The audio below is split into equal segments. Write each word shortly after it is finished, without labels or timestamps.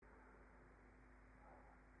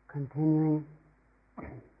continuing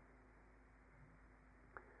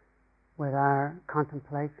with our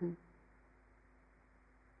contemplation.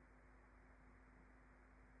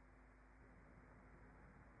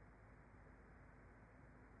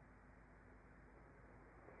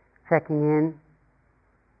 Checking in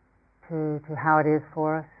to how it is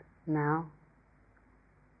for us now.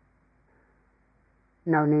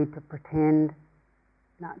 No need to pretend,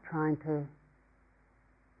 not trying to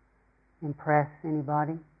impress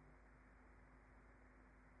anybody.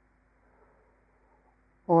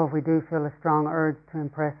 Or if we do feel a strong urge to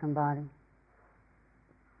impress somebody,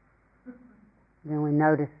 then we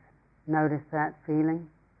notice that feeling.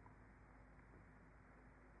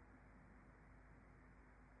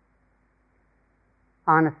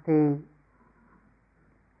 Honesty,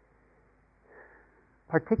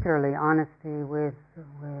 particularly honesty with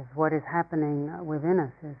what is happening within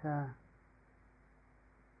us, is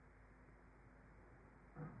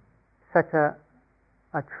such a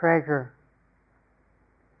treasure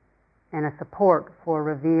and a support for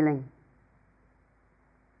revealing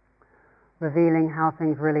how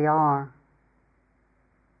things really are.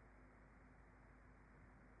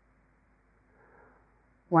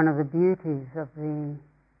 One of the beauties of the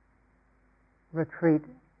retreat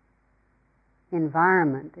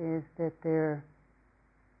environment is that they're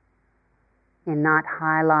in not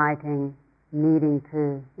highlighting needing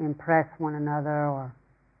to impress one another or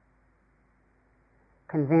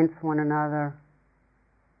convince one another.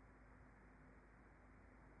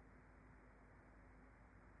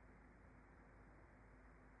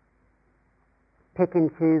 Pick and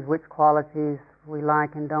choose which qualities we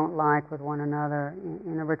like and don't like with one another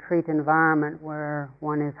in a retreat environment where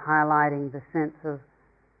one is highlighting the sense of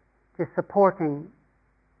just supporting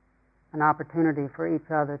an opportunity for each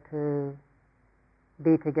other to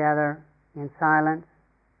be together in silence,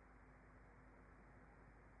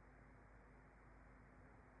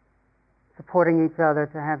 supporting each other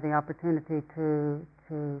to have the opportunity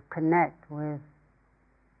to connect with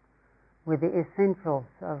the essentials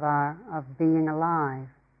of being alive.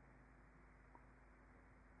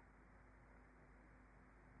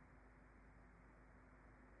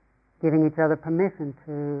 Giving each other permission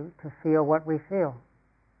to feel what we feel,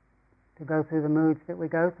 to go through the moods that we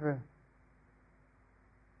go through.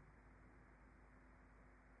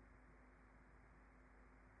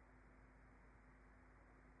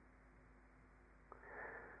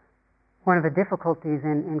 One of the difficulties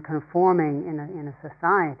in conforming in a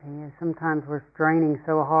society is sometimes we're straining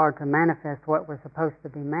so hard to manifest what we're supposed to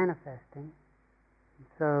be manifesting.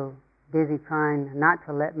 So busy trying not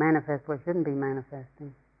to let manifest what shouldn't be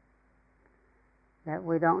manifesting, that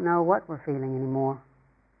we don't know what we're feeling anymore.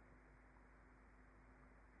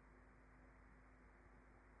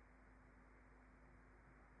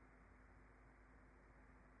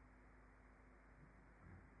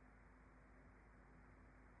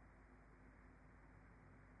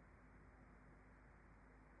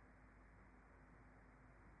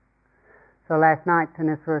 So last night,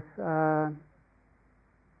 Kittisaro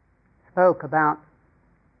spoke about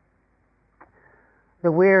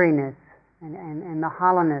the weariness and the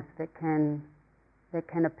hollowness that can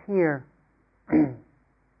appear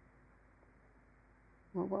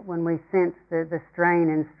when we sense the strain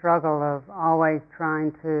and struggle of always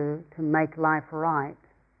trying to make life right,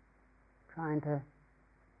 trying to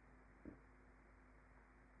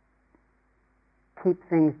keep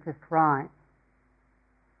things just right.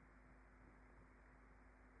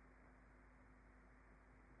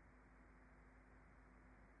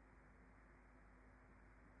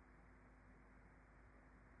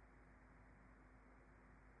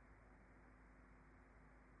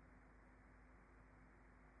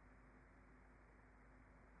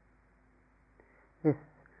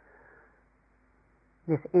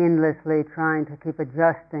 This endlessly trying to keep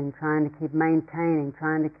adjusting, trying to keep maintaining,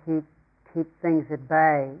 trying to keep things at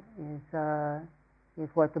bay is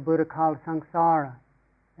what the Buddha called samsara.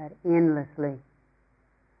 That endlessly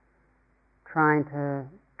trying to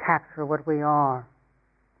capture what we are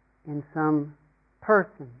in some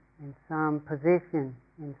person, in some position,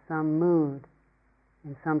 in some mood,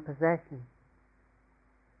 in some possession.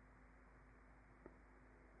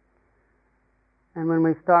 And when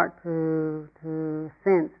we start to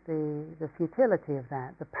sense the futility of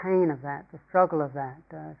that, the pain of that, the struggle of that,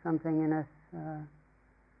 something in us,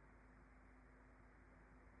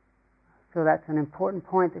 so that's an important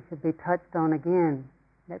point that should be touched on again,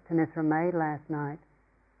 that Kittisaro made last night.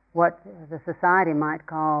 What the society might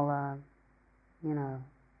call, a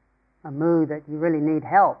mood that you really need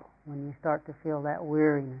help when you start to feel that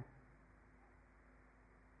weariness.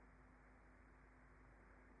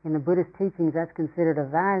 In the Buddhist teachings, that's considered a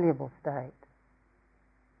valuable state,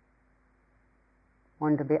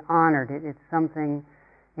 one to be honored. It's something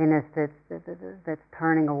in us that's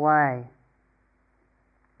turning away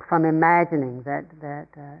from imagining that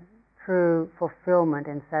true fulfillment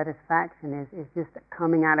and satisfaction is just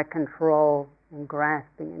coming out of control and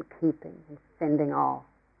grasping and keeping and fending off.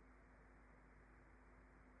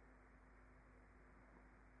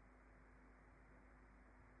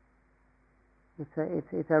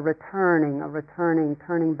 It's a returning,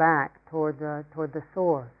 turning back toward the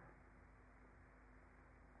source,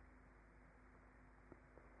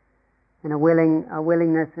 and a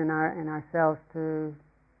willingness in ourselves to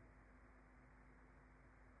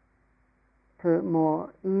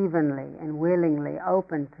more evenly and willingly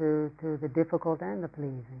open to the difficult and the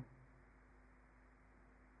pleasing,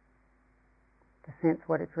 to sense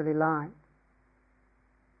what it's really like.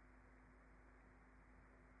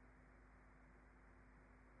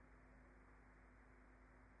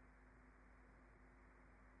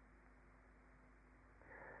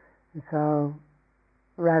 And so,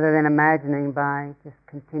 rather than imagining by just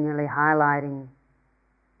continually highlighting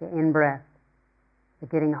the in-breath, the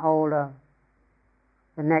getting hold of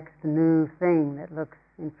the next new thing that looks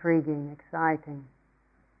intriguing, exciting,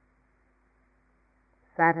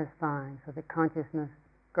 satisfying, so that consciousness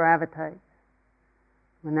gravitates.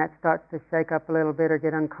 When that starts to shake up a little bit or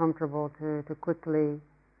get uncomfortable, to quickly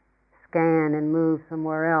scan and move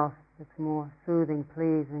somewhere else that's more soothing,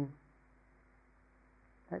 pleasing,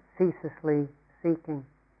 that's ceaselessly seeking.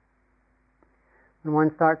 When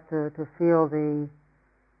one starts to feel the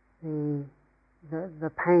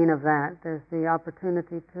pain of that, there's the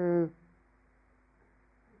opportunity to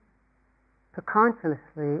consciously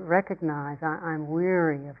recognize I'm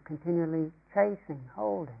weary of continually chasing,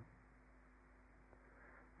 holding.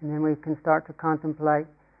 And then we can start to contemplate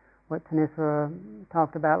what Kittisaro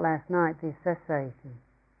talked about last night, the cessation,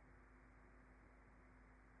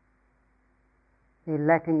 the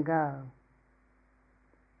letting go.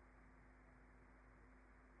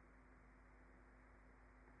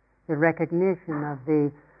 The recognition of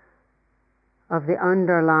the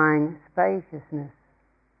underlying spaciousness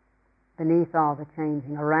beneath all the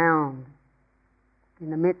changing, around,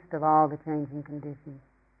 in the midst of all the changing conditions.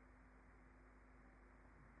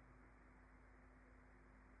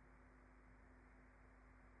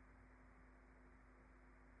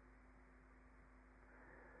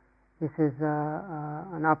 This is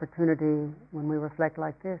an opportunity when we reflect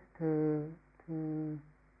like this to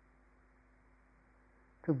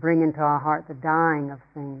bring into our heart the dying of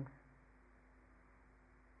things.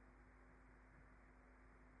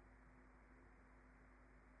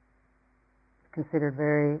 It's considered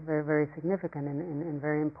very, very, very significant and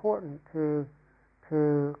very important to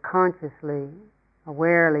consciously,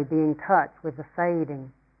 awarely be in touch with the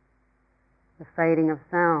fading of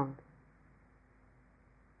sound,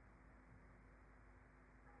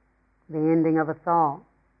 the ending of a thought,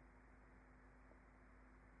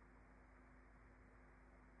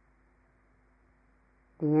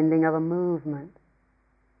 the ending of a movement,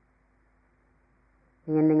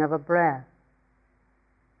 the ending of a breath.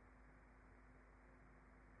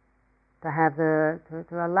 To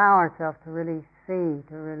allow ourselves to really see,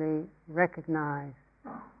 to really recognize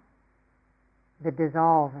the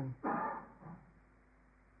dissolving.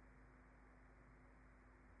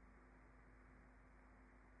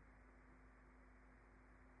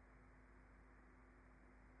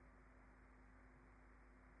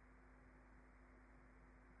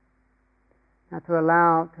 Now to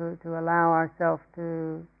allow ourselves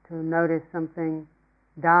to notice something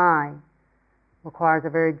die requires a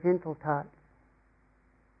very gentle touch.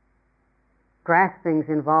 Grasping's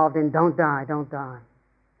involved in don't die,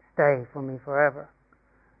 stay for me forever.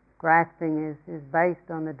 Grasping is based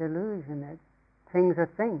on the delusion that things are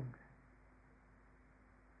things.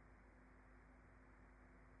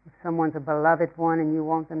 If someone's a beloved one and you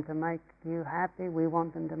want them to make you happy, we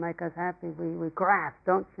want them to make us happy, we grasp,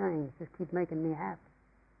 don't change, just keep making me happy.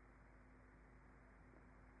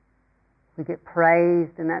 We get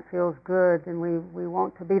praised and that feels good, and we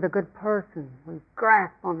want to be the good person. We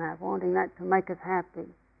grasp on that, wanting that to make us happy.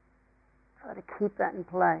 Try to keep that in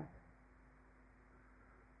place.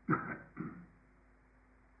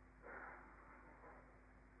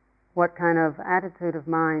 What kind of attitude of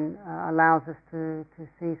mind allows us to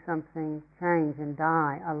see something change and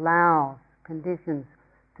die, allows conditions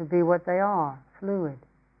to be what they are, fluid?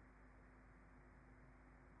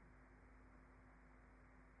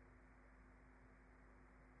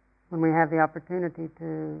 When we have the opportunity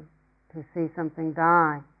to see something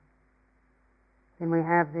die, then we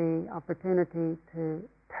have the opportunity to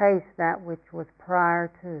taste that which was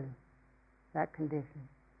prior to that condition.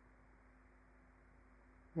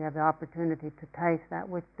 We have the opportunity to taste that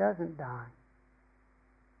which doesn't die.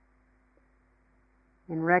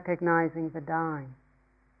 In recognizing the dying,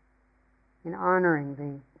 in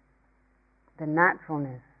honoring the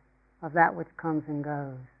naturalness of that which comes and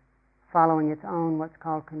goes, following its own what's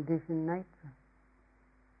called conditioned nature,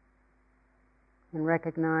 in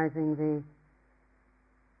recognizing the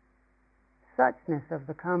suchness of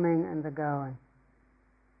the coming and the going.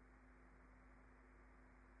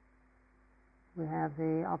 We have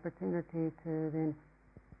the opportunity to then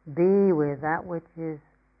be with that which is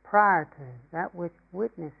prior to, that which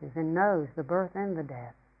witnesses and knows the birth and the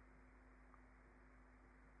death.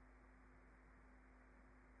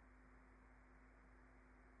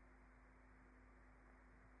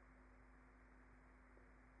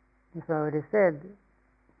 And so it is said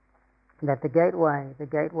that the gateway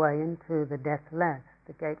into the deathless,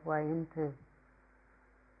 the gateway into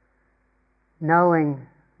knowing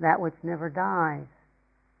that which never dies,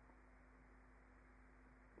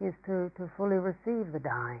 is to fully receive the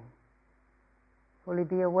dying, fully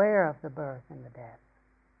be aware of the birth and the death,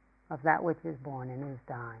 of that which is born and is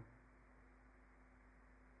dying.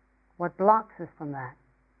 What blocks us from that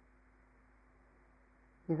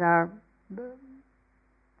is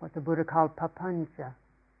what the Buddha called papancha,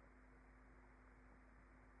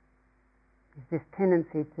 is this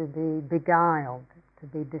tendency to be beguiled, to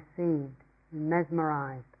be deceived,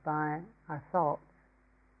 mesmerized by our thoughts.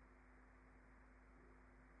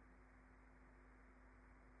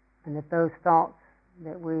 And that those thoughts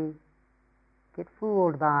that we get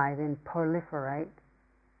fooled by then proliferate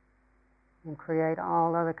and create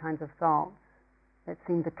all other kinds of thoughts that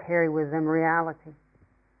seem to carry with them reality.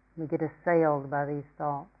 We get assailed by these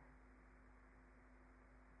thoughts.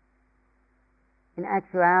 In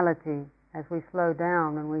actuality, as we slow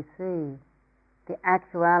down and we see the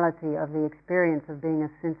actuality of the experience of being a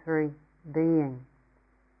sensory being,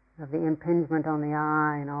 of the impingement on the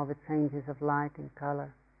eye and all the changes of light and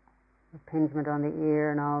color, impingement on the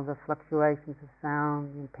ear and all the fluctuations of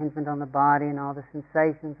sound, the impingement on the body and all the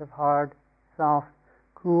sensations of hard, soft,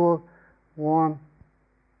 cool, warm,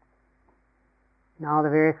 and all the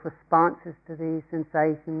various responses to these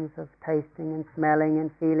sensations of tasting and smelling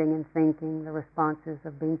and feeling and thinking, the responses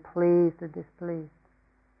of being pleased or displeased.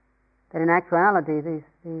 That in actuality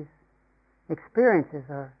these experiences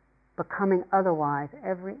are becoming otherwise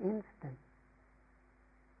every instant.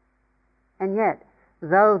 And yet,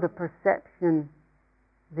 though the perception,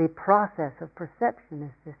 the process of perception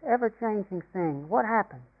is this ever-changing thing, what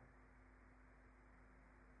happens?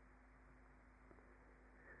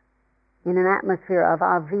 In an atmosphere of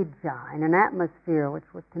avidya, in an atmosphere which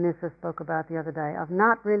Kittisaro spoke about the other day, of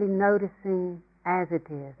not really noticing as it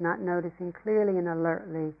is, not noticing clearly and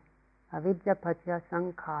alertly, avidya pacha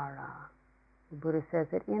sankhara. The Buddha says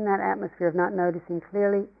that in that atmosphere of not noticing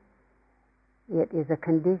clearly, it is a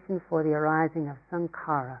condition for the arising of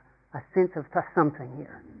sankhara, a sense of something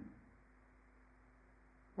here.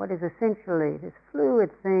 What is essentially this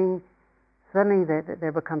fluid thing, suddenly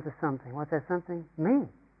there becomes a something. What's that something? Me.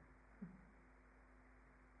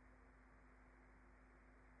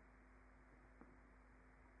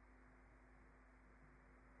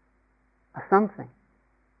 A something.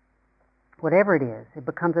 Whatever it is, it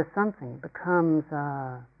becomes a something. It becomes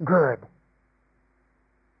good.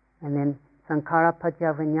 And then sankhara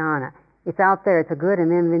pacha vijnana. It's out there, it's a good, and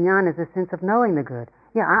then vijnana is a sense of knowing the good.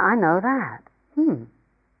 Yeah, I know that.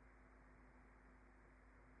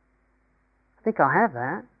 I think I'll have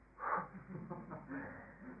that.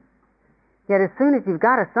 Yet as soon as you've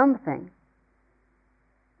got a something,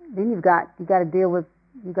 then you've got to deal with,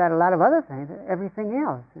 you've got a lot of other things, everything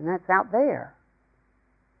else, and that's out there.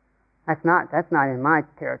 That's not in my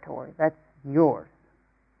territory. That's yours.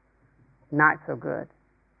 Not so good.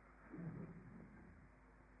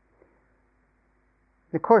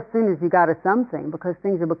 And of course, as soon as you got a something, because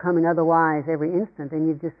things are becoming otherwise every instant, and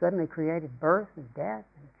you've just suddenly created birth and death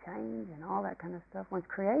and change and all that kind of stuff. Once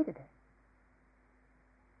created it.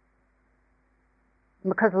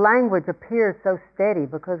 And because language appears so steady,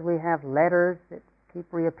 because we have letters that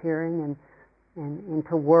keep reappearing and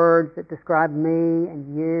into words that describe me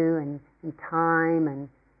and you and time and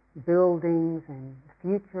buildings and the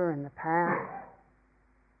future and the past,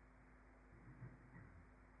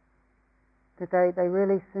 that they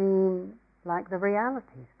really seem like the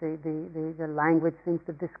realities. The language seems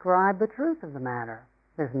to describe the truth of the matter.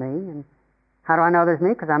 There's me, and how do I know there's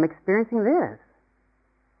me? Because I'm experiencing this.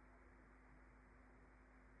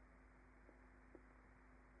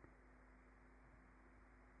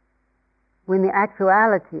 When the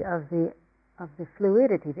actuality of of the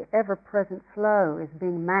fluidity, the ever-present flow, is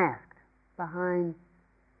being masked behind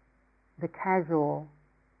the casual,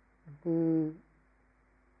 the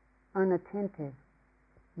unattentive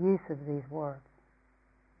use of these words,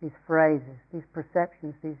 these phrases, these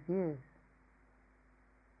perceptions, these views.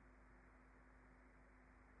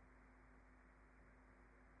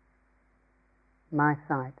 My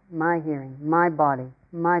sight, my hearing, my body,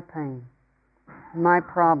 my pain, my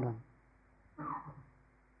problem,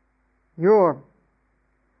 your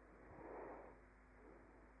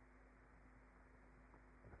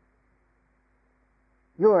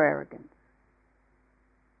arrogance.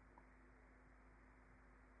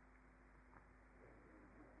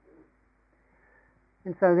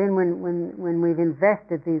 And so then when we've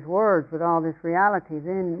invested these words with all this reality,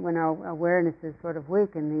 then when our awareness is sort of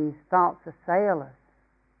weak and these thoughts assail us,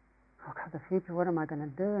 oh God, the future, what am I going to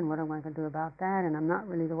do, and what am I going to do about that, and I'm not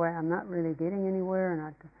really getting anywhere, and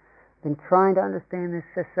I've been trying to understand this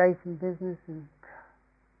cessation business, and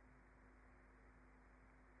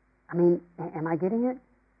I mean, am I getting it?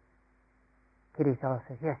 Kittisaro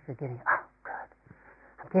says, yes, you're getting it. Oh, good.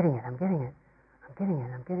 I'm getting it,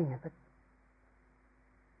 but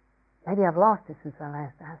maybe I've lost it since I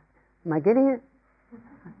last asked. Am I getting it?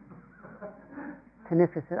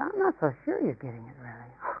 Tanitra said, I'm not so sure you're getting it,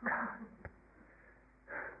 really. Oh, God.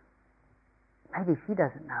 Maybe she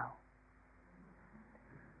doesn't know.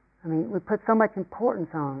 I mean, we put so much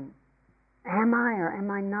importance on, am I or am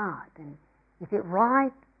I not? And is it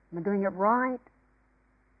right? Am I doing it right?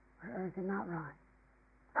 Or is it not right?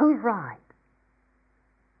 Who's right?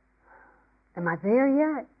 Am I there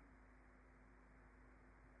yet?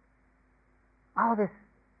 All this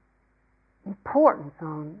importance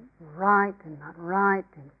on right and not right,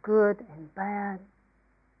 and good and bad.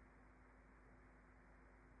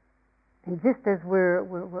 And just as we're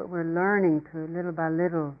learning to little by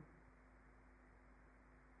little,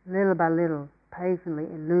 patiently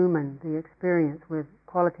illumine the experience with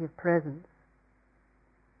quality of presence,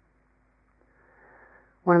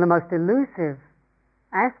 one of the most elusive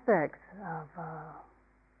aspects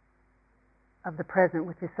of the present,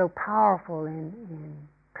 which is so powerful in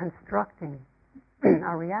constructing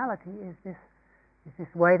our reality, is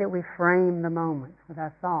this way that we frame the moments with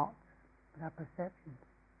our thoughts, with our perceptions.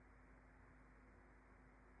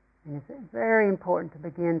 And it's very important to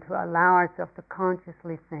begin to allow ourselves to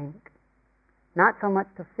consciously think, not so much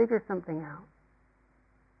to figure something out,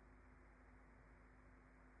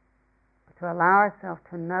 but to allow ourselves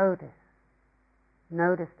to notice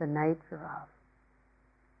the nature of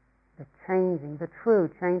the true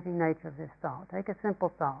changing nature of this thought. Take a simple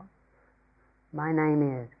thought. My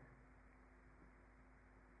name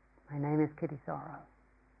is Kittisaro.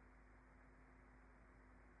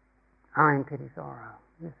 I'm Kittisaro.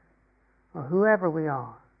 Or whoever we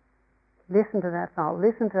are. Listen to that thought.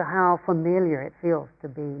 Listen to how familiar it feels to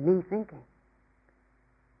be me thinking.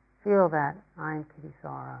 Feel that I'm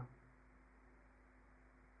Kittisaro.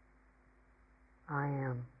 I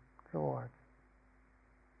am George.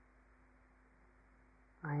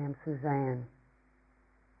 I am Suzanne.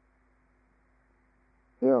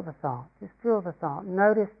 Feel the thought. Just feel the thought.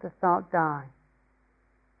 Notice the thought die.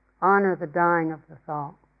 Honor the dying of the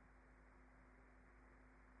thought.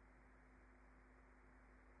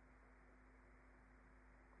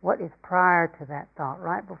 What is prior to that thought?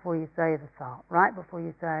 Right before you say the thought. Right before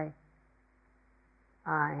you say,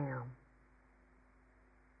 I am.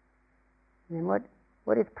 And then what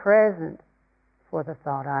is present for the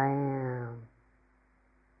thought, I am?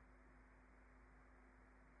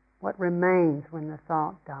 What remains when the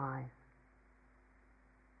thought dies?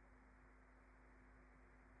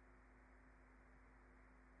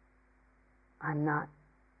 I'm not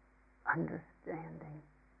understanding.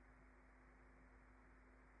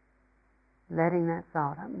 Letting that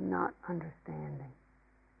thought, I'm not understanding.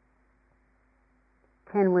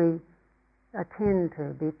 Can we attend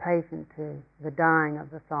to, be patient to the dying of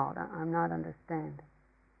the thought? I'm not understanding.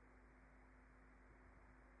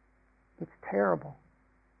 It's terrible.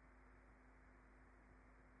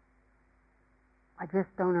 I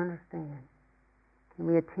just don't understand. Can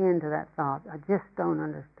we attend to that thought? I just don't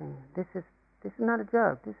understand. This is not a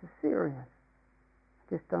joke. This is serious.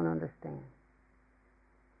 I just don't understand.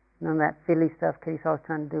 None of that silly stuff Kittisaro's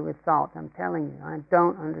trying to do with thoughts. I'm telling you, I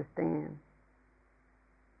don't understand.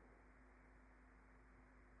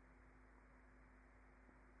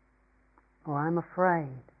 Or I'm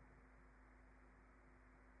afraid.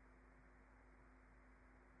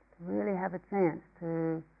 To really have a chance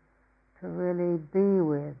to really be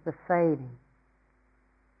with the fading,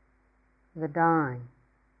 the dying.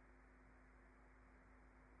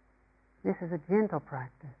 This is a gentle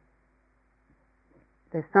practice.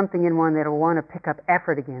 there's something in one that'll want to pick up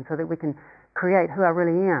effort again so that we can create who I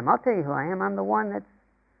really am. I'll tell you who I am. I'm the one that's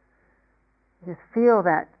just feel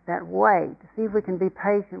that weight. See if we can be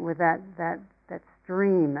patient with that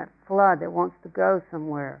stream, that flood that wants to go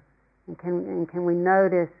somewhere. And can we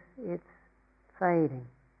notice it's fading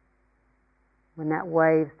when that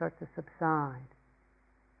wave starts to subside,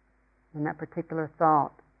 when that particular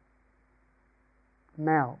thought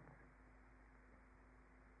melts.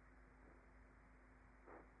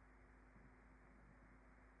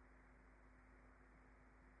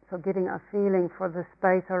 So getting a feeling for the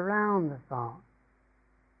space around the thought.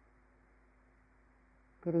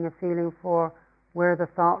 Getting a feeling for where the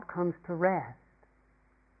thought comes to rest.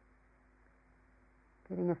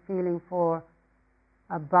 Getting a feeling for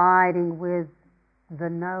abiding with the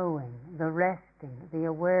knowing, the resting, the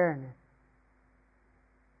awareness.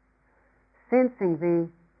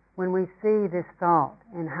 Sensing when we see this thought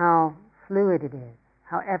and how fluid it is,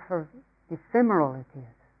 how ephemeral it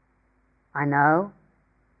is. I know.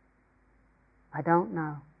 I don't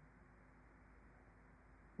know.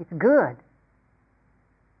 It's good.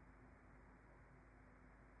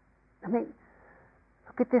 I mean,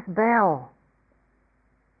 look at this bell.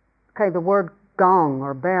 Okay, the word gong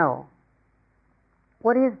or bell.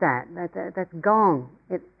 What is that? That's gong.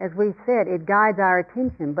 As we said, it guides our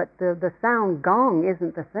attention, but the sound gong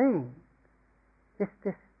isn't the thing.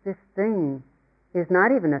 This thing is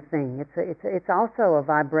not even a thing. It's also a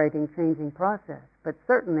vibrating, changing process. But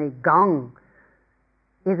certainly gong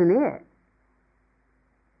isn't it.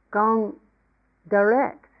 Gong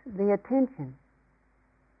directs the attention.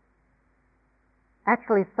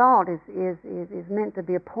 Actually, thought is meant to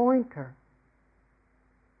be a pointer.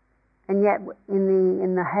 And yet,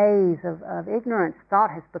 in the haze of ignorance,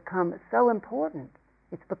 thought has become so important.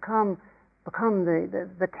 It's become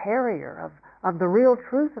the carrier of the real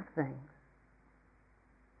truth of things.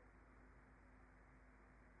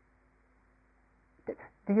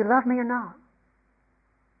 Do you love me or not?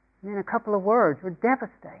 And in a couple of words, we're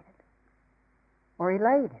devastated or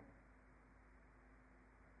elated.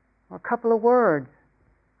 Or a couple of words,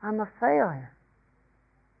 I'm a failure.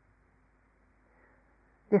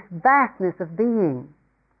 This vastness of being,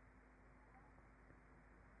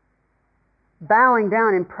 bowing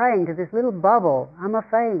down and praying to this little bubble, I'm a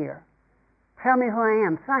failure. Tell me who I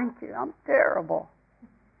am. Thank you, I'm terrible.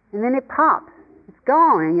 And then it pops. It's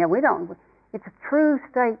gone, and yet we don't. It's a true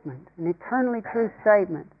statement, an eternally true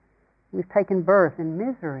statement. We've taken birth in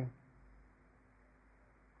misery.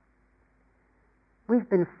 We've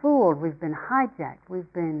been fooled, we've been hijacked,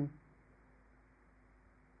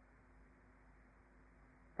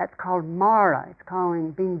 that's called Mara, it's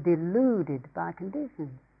calling being deluded by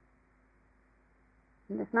conditions.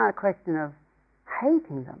 And it's not a question of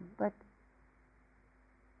hating them, but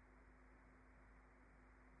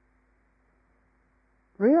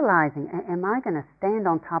realizing, am I going to stand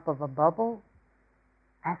on top of a bubble,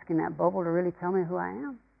 asking that bubble to really tell me who I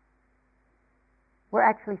am? We're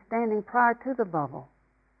actually standing prior to the bubble.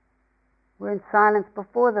 We're in silence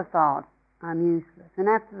before the thought, I'm useless, and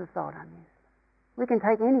after the thought, I'm useless. We can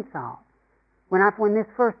take any thought. When I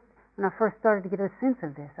first started to get a sense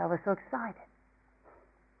of this, I was so excited.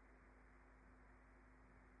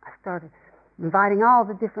 I started inviting all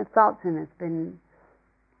the different thoughts in that's been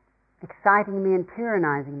exciting me and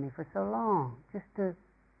tyrannizing me for so long, just to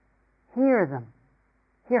hear them.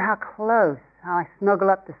 Hear how close, how I snuggle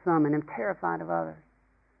up to some and am terrified of others.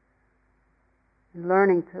 And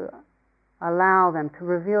learning to allow them to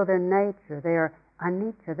reveal their nature. They are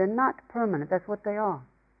anicca, they're not permanent, that's what they are.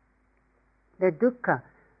 They're dukkha.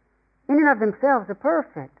 In and of themselves are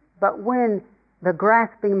perfect, but when the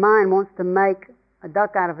grasping mind wants to make a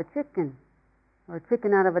duck out of a chicken, or a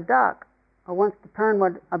chicken out of a duck, or wants to turn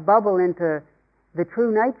a bubble into the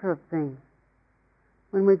true nature of things,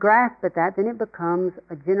 when we grasp at that, then it becomes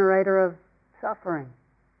a generator of suffering.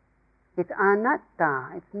 It's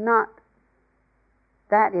anatta. It's not.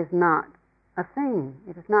 That is not a thing.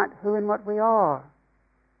 It is not who and what we are.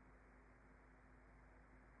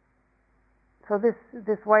 So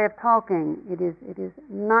this way of talking, it is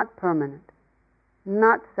not permanent,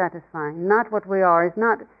 not satisfying, not what we are. It's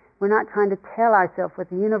not. We're not trying to tell ourselves what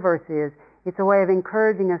the universe is. It's a way of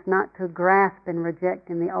encouraging us not to grasp and reject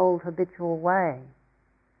in the old habitual way.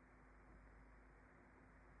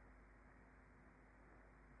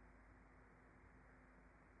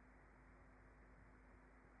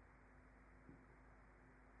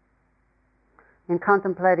 In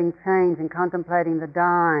contemplating change and contemplating the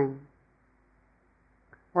dying,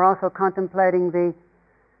 we're also contemplating the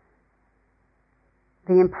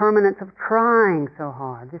impermanence of trying so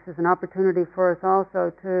hard. This is an opportunity for us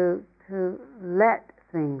also to let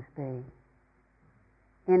things be,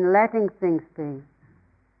 in letting things be.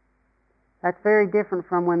 That's very different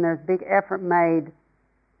from when there's big effort made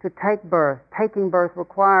to take birth. Taking birth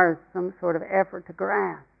requires some sort of effort to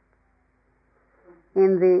grasp.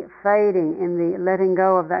 In the fading, in the letting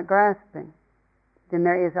go of that grasping, then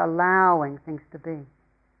there is allowing things to be.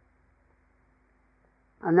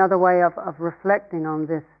 Another way of reflecting on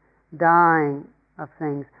this dying of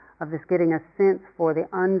things, of this getting a sense for the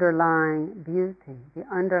underlying beauty, the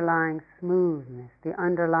underlying smoothness, the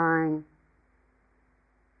underlying,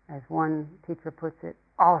 as one teacher puts it,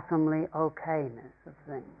 awesomely okayness of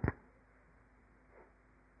things.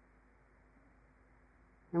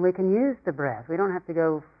 And we can use the breath. We don't have to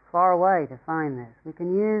go far away to find this. We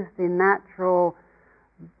can use the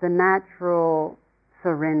natural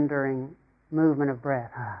surrendering movement of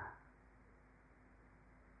breath.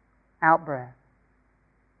 Out breath.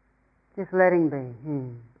 Just letting be.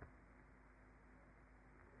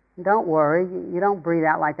 Don't worry. You don't breathe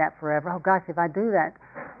out like that forever. Oh gosh, if I do that,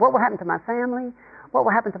 what will happen to my family? What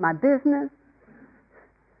will happen to my business?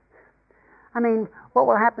 I mean, what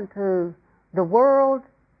will happen to the world?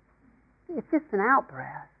 It's just an out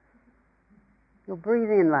breath. You'll breathe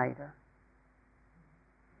in later.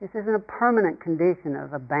 This isn't a permanent condition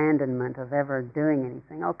of abandonment of ever doing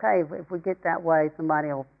anything. Okay, if we get that way, somebody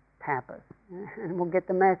will tap us and we'll get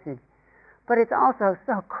the message. But it's also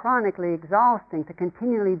so chronically exhausting to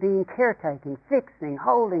continually be in caretaking, fixing,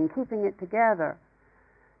 holding, keeping it together.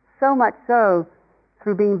 So much so,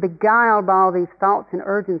 through being beguiled by all these thoughts and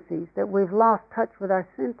urgencies, that we've lost touch with our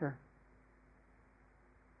center.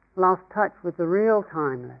 Lost touch with the real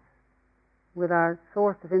timeless, with our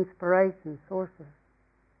source of inspiration, source of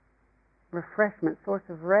refreshment, source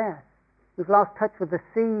of rest. We've lost touch with the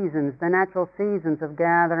seasons, the natural seasons of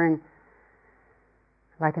gathering,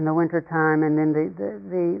 like in the winter time, and then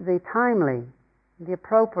the timely, the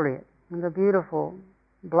appropriate, and the beautiful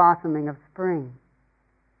blossoming of spring.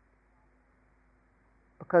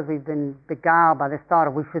 Because we've been beguiled by this thought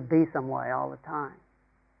of we should be some way all the time.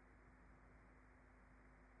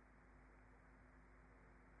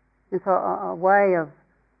 And so a way of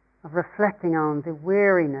reflecting on the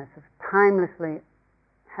weariness of timelessly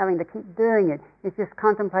having to keep doing it is just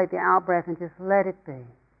contemplate the out-breath and just let it be.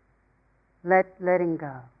 Letting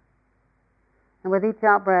go. And with each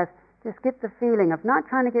out-breath, just get the feeling of not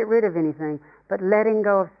trying to get rid of anything, but letting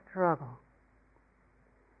go of struggle.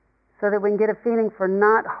 So that we can get a feeling for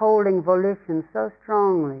not holding volition so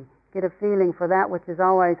strongly. Get a feeling for that which is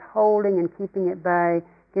always holding and keeping at bay.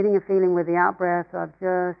 Getting a feeling with the out-breath of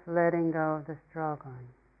just letting go of the struggling.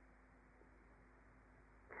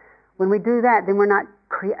 When we do that, then we're not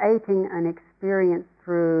creating an experience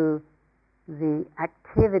through the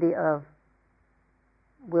activity of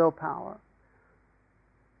willpower.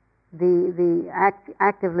 The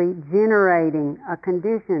actively generating a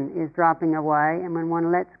condition is dropping away, and when one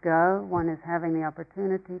lets go, one is having the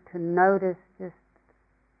opportunity to notice just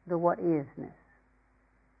the what isness,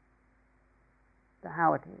 the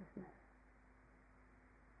how it isness.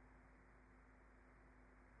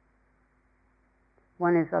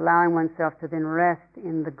 One is allowing oneself to then rest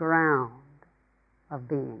in the ground of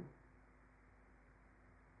being,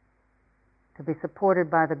 to be supported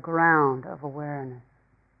by the ground of awareness,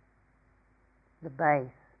 the base,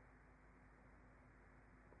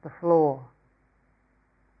 the floor.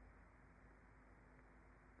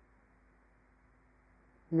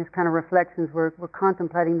 In this kind of reflections, we're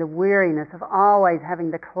contemplating the weariness of always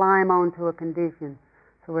having to climb onto a condition.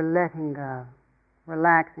 So we're letting go,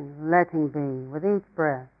 relaxing, letting be, with each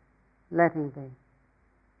breath, letting be.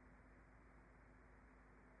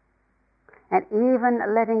 And even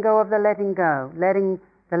letting go of the letting go.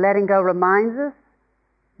 The letting go reminds us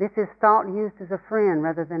this is thought used as a friend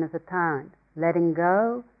rather than as a tyrant. Letting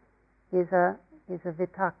go is a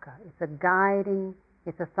vitaka. It's a guiding,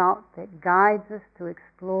 it's a thought that guides us to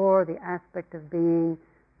explore the aspect of being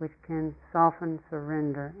which can soften,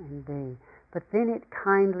 surrender, and be. But then it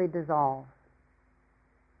kindly dissolves.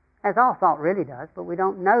 As all thought really does, but we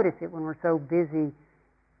don't notice it when we're so busy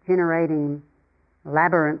generating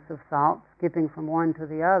labyrinths of thoughts, skipping from one to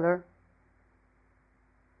the other.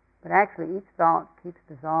 But actually each thought keeps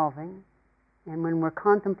dissolving, and when we're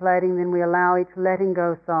contemplating, then we allow each letting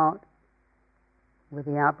go thought with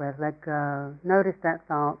the out-breath, let go. Notice that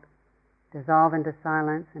thought dissolve into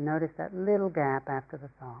silence, and notice that little gap after the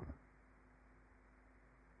thought.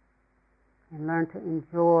 And learn to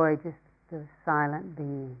enjoy just the silent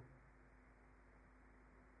being.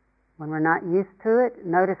 When we're not used to it,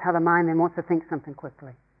 notice how the mind then wants to think something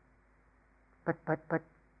quickly. But.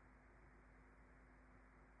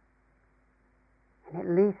 And at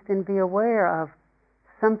least then be aware of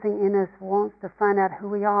something in us wants to find out who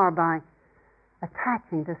we are by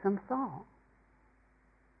attaching to some thought.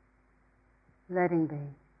 Letting be,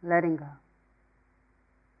 letting go.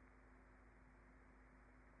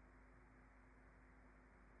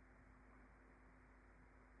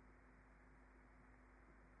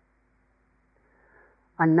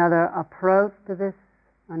 Another approach to this,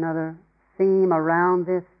 another theme around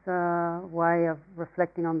this way of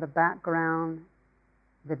reflecting on the background,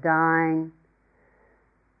 the dying.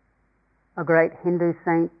 A great Hindu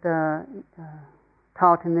saint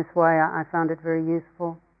taught in this way. I found it very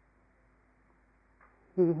useful.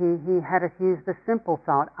 He had us use the simple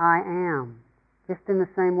thought, I am, just in the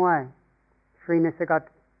same way. Sri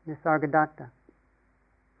Nisargadatta.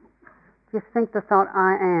 Just think the thought,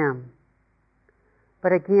 I am.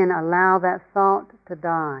 But again, allow that thought to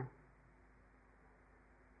die.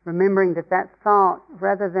 Remembering that that thought,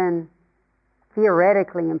 rather than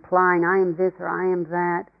theoretically implying I am this or I am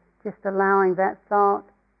that, just allowing that thought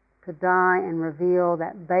to die and reveal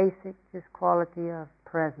that basic just quality of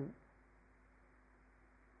presence.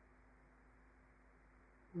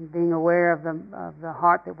 And being aware of the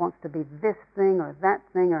heart that wants to be this thing or that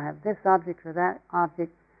thing or have this object or that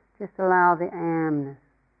object, just allow the amness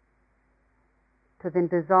to then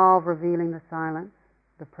dissolve, revealing the silence,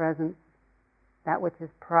 the presence, that which is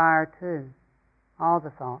prior to all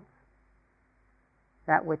the thoughts,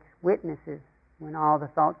 that which witnesses when all the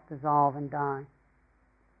thoughts dissolve and die.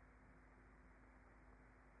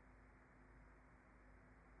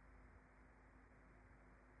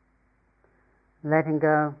 Letting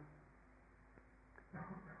go,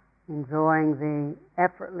 enjoying the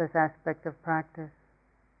effortless aspect of practice,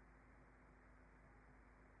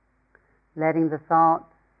 letting the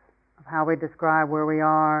thoughts of how we describe where we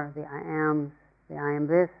are, the I ams, the I am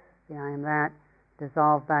this, the I am that,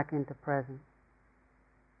 dissolve back into presence.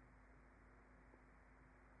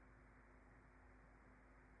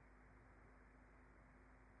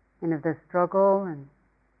 And if there's struggle and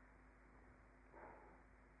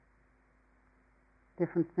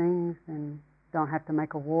different things, then don't have to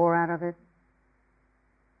make a war out of it.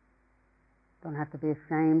 Don't have to be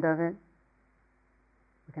ashamed of it.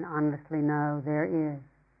 We can honestly know there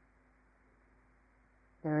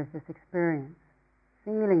is this experience,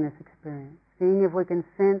 feeling this experience, seeing if we can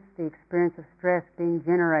sense the experience of stress being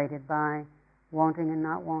generated by wanting and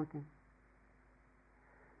not wanting.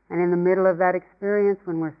 And in the middle of that experience,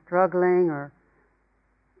 when we're struggling or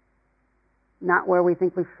not where we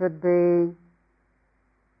think we should be,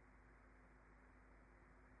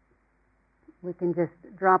 we can just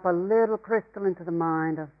drop a little crystal into the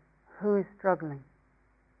mind of who is struggling.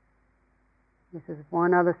 This is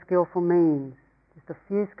one other skillful means, just a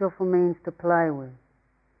few skillful means to play with.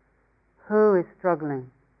 Who is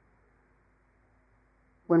struggling?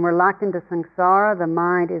 When we're locked into samsara, the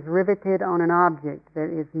mind is riveted on an object that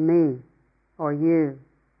is me or you,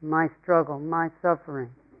 my struggle, my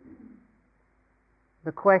suffering.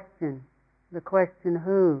 The question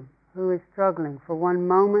who is struggling? For one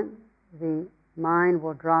moment, the mind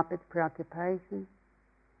will drop its preoccupation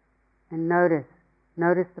and notice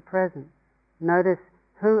the presence. Notice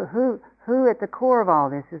who at the core of all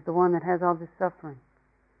this is the one that has all this suffering.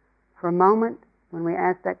 For a moment, when we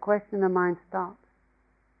ask that question, the mind stops.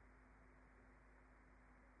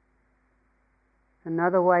 It's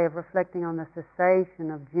another way of reflecting on the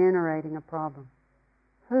cessation of generating a problem.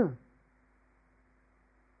 Who?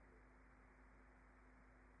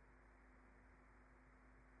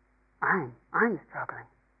 I'm struggling.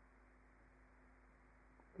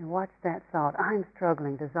 And watch that thought, I'm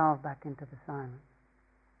struggling, dissolve back into the silence.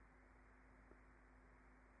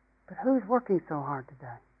 But who's working so hard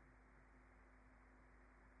today?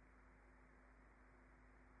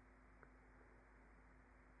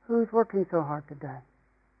 Who's working so hard today?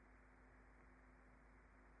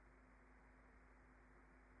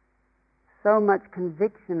 So much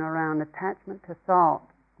conviction around attachment to thought,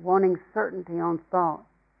 wanting certainty on thought.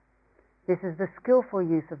 This is the skillful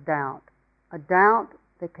use of doubt, a doubt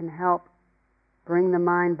that can help bring the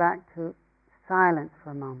mind back to silence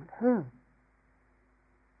for a moment. Who?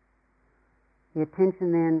 The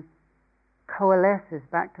attention then coalesces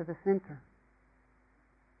back to the center.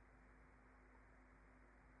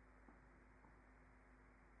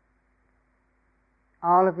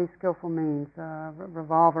 All of these skillful means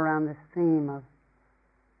revolve around this theme of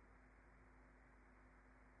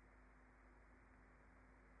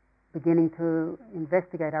beginning to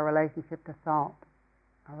investigate our relationship to thought,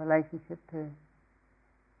 our relationship to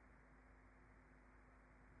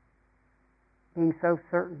being so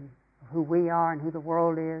certain of who we are and who the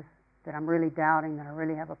world is that I'm really doubting that I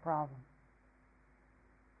really have a problem.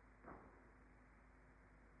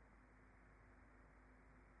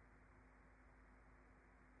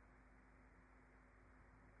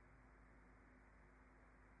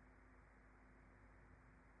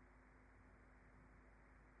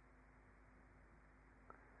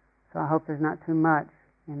 So I hope there's not too much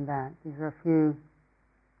in that. These are a few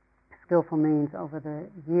skillful means over the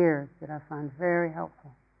years that I find very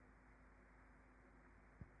helpful.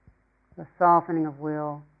 The softening of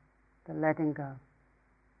will, the letting go.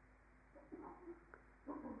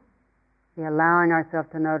 The allowing ourselves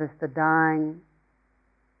to notice the dying,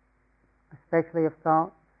 especially of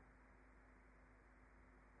thoughts,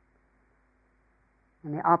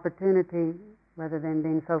 and the opportunity, rather than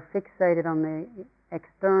being so fixated on the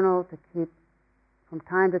external, to keep from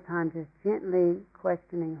time to time just gently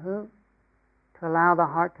questioning who, to allow the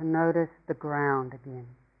heart to notice the ground again,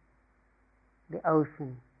 the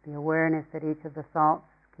ocean, the awareness that each of the thoughts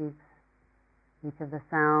keeps, each of the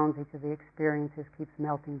sounds, each of the experiences keeps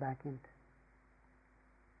melting back into.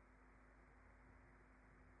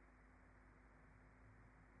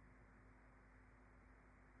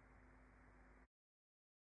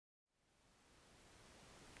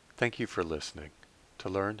 Thank you for listening. To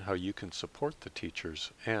learn how you can support the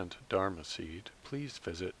teachers and Dharma Seed, please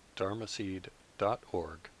visit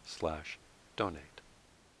dharmaseed.org/donate.